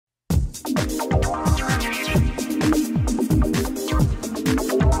Hi,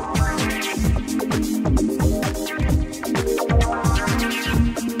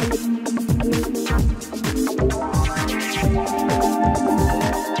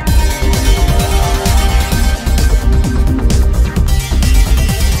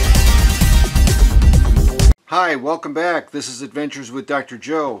 welcome back. This is Adventures with Dr.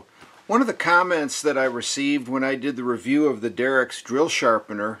 Joe. One of the comments that I received when I did the review of the Darex drill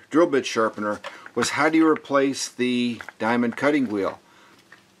bit sharpener was, how do you replace the diamond cutting wheel?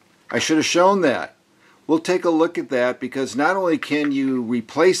 I should have shown that. We'll take a look at that, because not only can you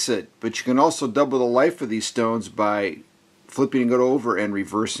replace it, but you can also double the life of these stones by flipping it over and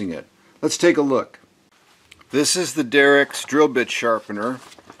reversing it. Let's take a look. This is the Darex drill bit sharpener,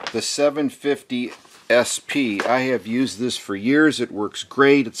 the 750 SP. I have used this for years. It works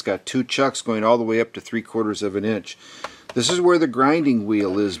great. It's got two chucks going all the way up to 3/4 of an inch. This is where the grinding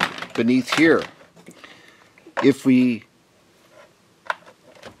wheel is, beneath here. If we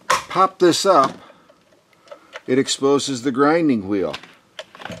pop this up, it exposes the grinding wheel.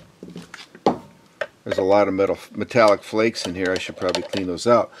 There's a lot of metallic flakes in here. I should probably clean those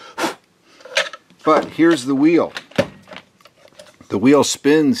out. But here's the wheel. The wheel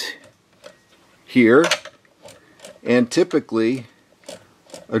spins here, and typically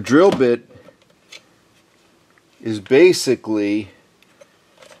a drill bit is basically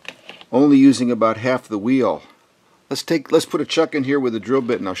only using about half the wheel. Let's put a chuck in here with a drill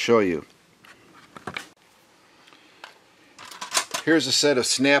bit and I'll show you. Here's a set of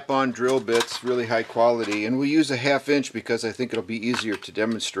snap-on drill bits, really high quality, and we'll use a 1/2 inch because I think it'll be easier to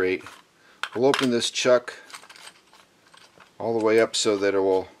demonstrate. We'll open this chuck all the way up so that it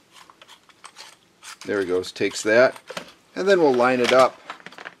will, there it goes, takes that, and then we'll line it up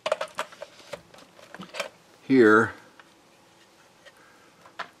here.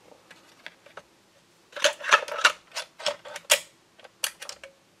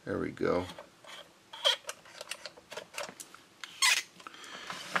 There we go.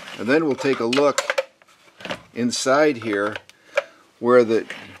 And then we'll take a look inside here where the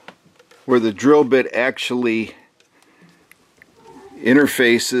drill bit actually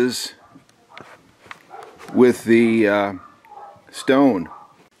interfaces with the stone.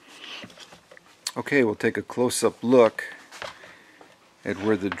 Okay, we'll take a close-up look at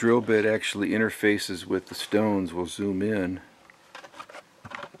where the drill bit actually interfaces with the stones. We'll zoom in,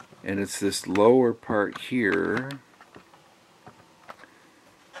 and it's this lower part here.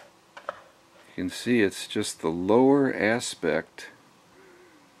 You can see it's just the lower aspect.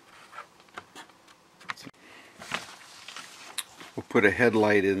 We'll put a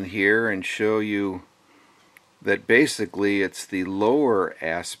headlight in here and show you that basically it's the lower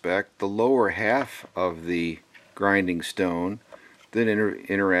aspect, the lower half of the grinding stone that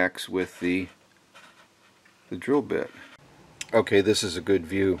interacts with the drill bit. Okay, this is a good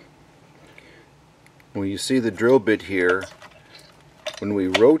view. When you see the drill bit here, when we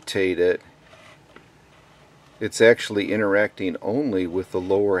rotate it, it's actually interacting only with the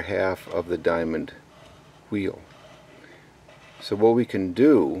lower half of the diamond wheel. So what we can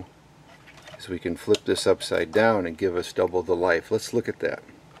do is we can flip this upside down and give us double the life. Let's look at that.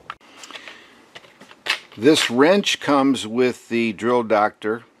 This wrench comes with the Drill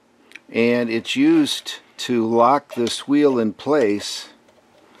Doctor, and it's used to lock this wheel in place.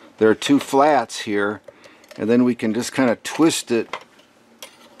 There are two flats here, and then we can just kind of twist it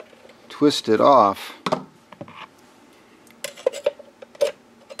off.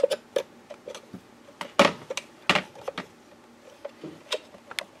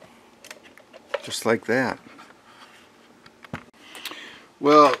 Just like that.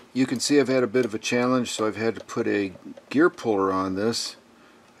 Well, you can see I've had a bit of a challenge, so I've had to put a gear puller on this.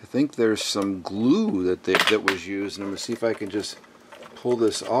 I think there's some glue that was used, and I'm going to see if I can just pull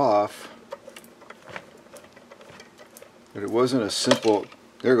this off. But it wasn't a simple,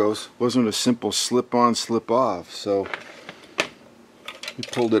 there it goes, wasn't a simple slip on, slip off. So we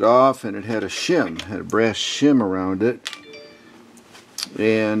pulled it off, and it had a shim, had a brass shim around it.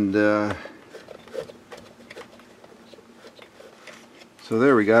 And so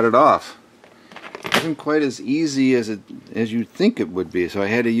there, we got it off. It wasn't quite as easy as you'd think it would be, so I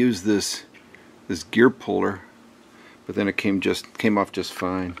had to use this gear puller, but then it came off just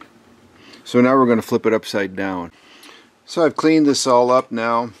fine. So now we're going to flip it upside down. So I've cleaned this all up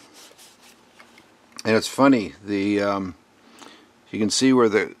now, and it's funny, you can see where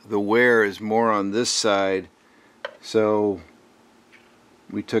the wear is more on this side, so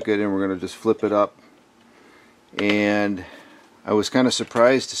we took it and we're going to just flip it up. And I was kind of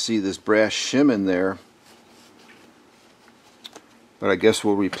surprised to see this brass shim in there, but I guess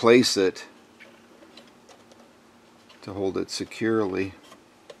we'll replace it to hold it securely.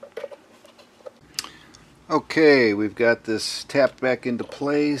 Okay, we've got this tapped back into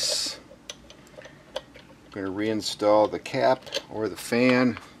place. I'm going to reinstall the cap or the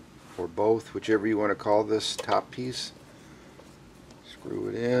fan, or both, whichever you want to call this top piece. Screw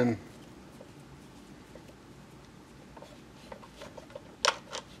it in.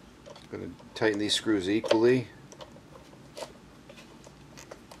 I'm going to tighten these screws equally.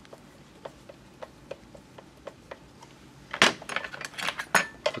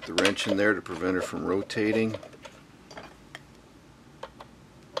 Put the wrench in there to prevent it from rotating.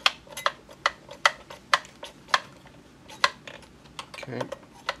 Okay,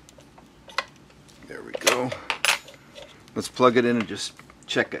 there we go. Let's plug it in and just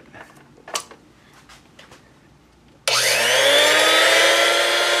check it.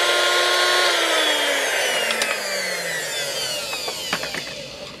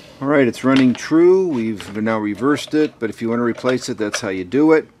 Alright, it's running true. We've now reversed it, but if you want to replace it, that's how you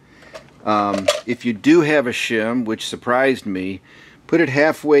do it. If you do have a shim, which surprised me, put it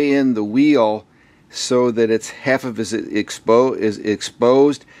halfway in the wheel so that it's half of it is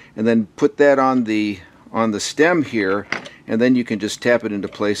exposed, and then put that on the stem here, and then you can just tap it into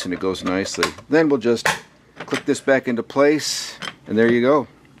place and it goes nicely. Then we'll just click this back into place, and there you go.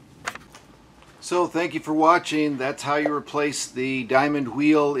 So thank you for watching. That's how you replace the diamond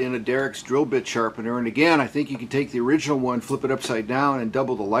wheel in a Darex drill bit sharpener. And again, I think you can take the original one, flip it upside down, and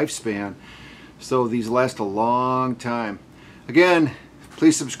double the lifespan. So these last a long time. Again,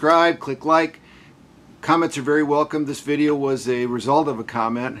 please subscribe, click like. Comments are very welcome. This video was a result of a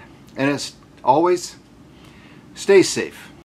comment. And as always, stay safe.